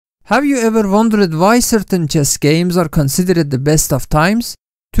Have you ever wondered why certain chess games are considered the best of times?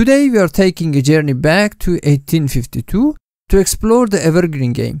 Today we are taking a journey back to 1852 to explore the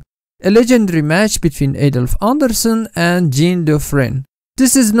Evergreen game, a legendary match between Adolf Anderssen and Dufresne.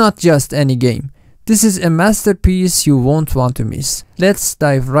 This is not just any game. This is a masterpiece you won't want to miss. Let's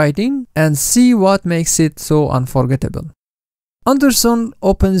dive right in and see what makes it so unforgettable. Anderssen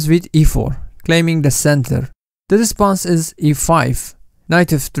opens with e4, claiming the center. The response is e5, knight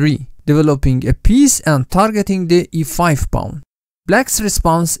f3, developing a piece and targeting the e5 pawn. Black's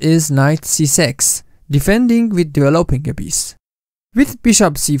response is knight c6, defending with developing a piece. With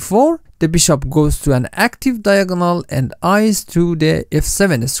bishop c4, the bishop goes to an active diagonal and eyes to the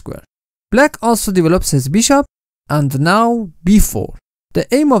f7 square. Black also develops his bishop, and now b4. The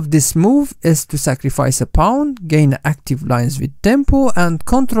aim of this move is to sacrifice a pawn, gain active lines with tempo, and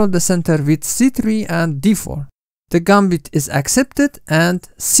control the center with c3 and d4. The gambit is accepted and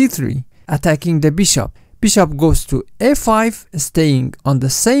c3, attacking the bishop. Bishop goes to a5, staying on the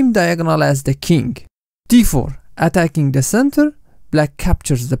same diagonal as the king. d4, attacking the center. Black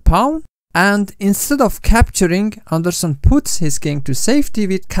captures the pawn, and instead of capturing, Anderssen puts his king to safety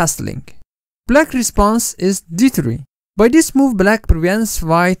with castling. Black response is d3. By this move, black prevents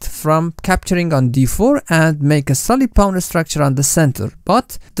white from capturing on d4 and make a solid pawn structure on the center,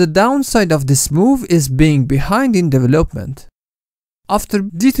 but the downside of this move is being behind in development. After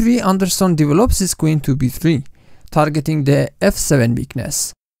d3, Anderssen develops his queen to b3, targeting the f7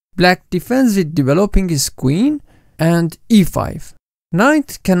 weakness. Black defends with developing his queen and e5.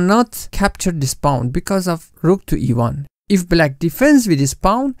 Knight cannot capture this pawn because of rook to e1. If black defends with his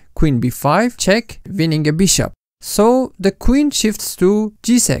pawn, queen b5, check, winning a bishop. So the queen shifts to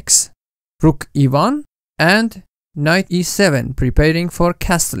g6, rook e1, and knight e7, preparing for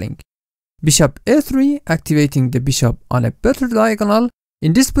castling. Bishop a3, activating the bishop on a better diagonal.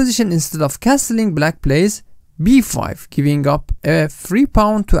 In this position, instead of castling, black plays b5, giving up a free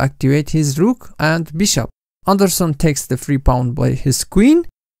pawn to activate his rook and bishop. Anderssen takes the free pawn by his queen,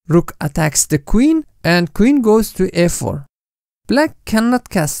 rook attacks the queen, and queen goes to a4. Black cannot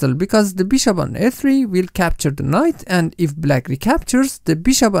castle because the bishop on a3 will capture the knight, and if black recaptures, the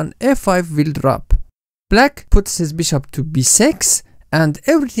bishop on a5 will drop. Black puts his bishop to b6, and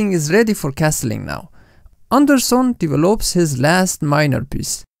everything is ready for castling now. Anderssen develops his last minor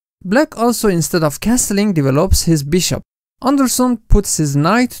piece. Black also, instead of castling, develops his bishop. Anderssen puts his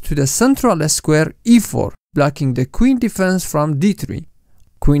knight to the central square e4, blocking the queen defense from d3.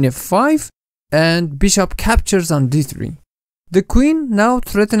 Queen f5, and bishop captures on d3. The queen now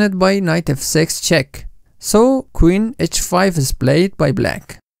threatened by knight f6 check, so queen h5 is played by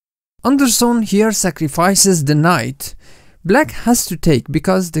black. Anderssen here sacrifices the knight. Black has to take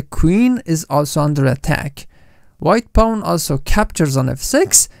because the queen is also under attack. White pawn also captures on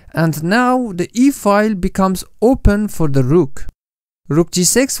f6, and now the e-file becomes open for the rook. Rook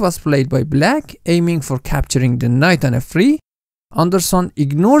g6 was played by black, aiming for capturing the knight on f3. Anderssen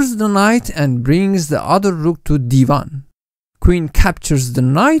ignores the knight and brings the other rook to d1. Queen captures the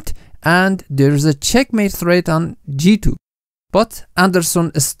knight, and there is a checkmate threat on g2. But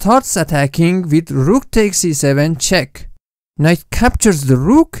Anderssen starts attacking with rook takes e7 check. Knight captures the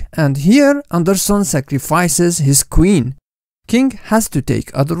rook, and here Anderssen sacrifices his queen. King has to take,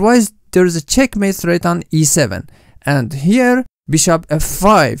 otherwise there is a checkmate threat on e7. And here bishop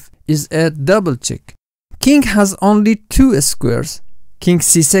f5 is a double check. King has only two squares. King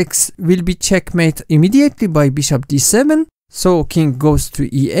c6 will be checkmate immediately by bishop d7. So king goes to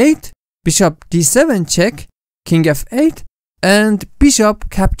e8, bishop d7 check, king f8, and bishop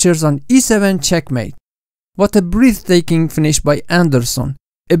captures on e7 checkmate. What a breathtaking finish by Anderssen.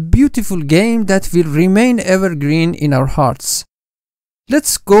 A beautiful game that will remain evergreen in our hearts.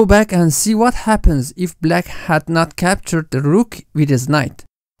 Let's go back and see what happens if black had not captured the rook with his knight.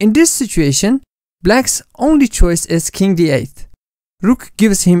 In this situation, black's only choice is king d8. Rook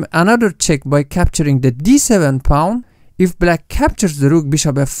gives him another check by capturing the d7 pawn. If black captures the rook,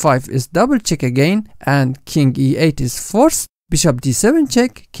 bishop f5 is double check again, and king e8 is forced. Bishop d7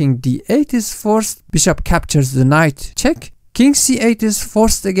 check, king d8 is forced. Bishop captures the knight check. King c8 is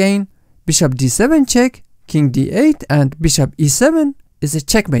forced again. Bishop d7 check, king d8, and bishop e7 is a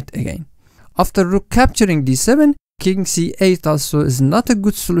checkmate again. After rook capturing d7, king c8 also is not a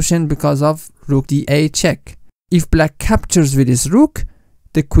good solution because of rook d8 check. If black captures with his rook,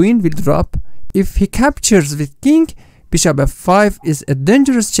 the queen will drop. If he captures with king, bishop f5 is a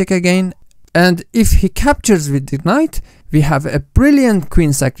dangerous check again, and if he captures with the knight, we have a brilliant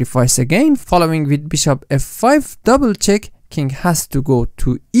queen sacrifice again. Following with bishop f5 double check, king has to go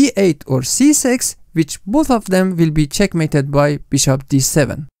to e8 or c6, which both of them will be checkmated by bishop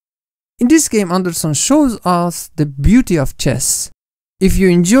d7. In this game, Anderssen shows us the beauty of chess. If you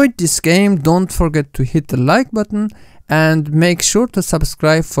enjoyed this game, don't forget to hit the like button and make sure to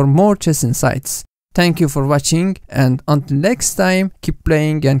subscribe for more chess insights. Thank you for watching, and until next time, keep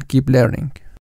playing and keep learning.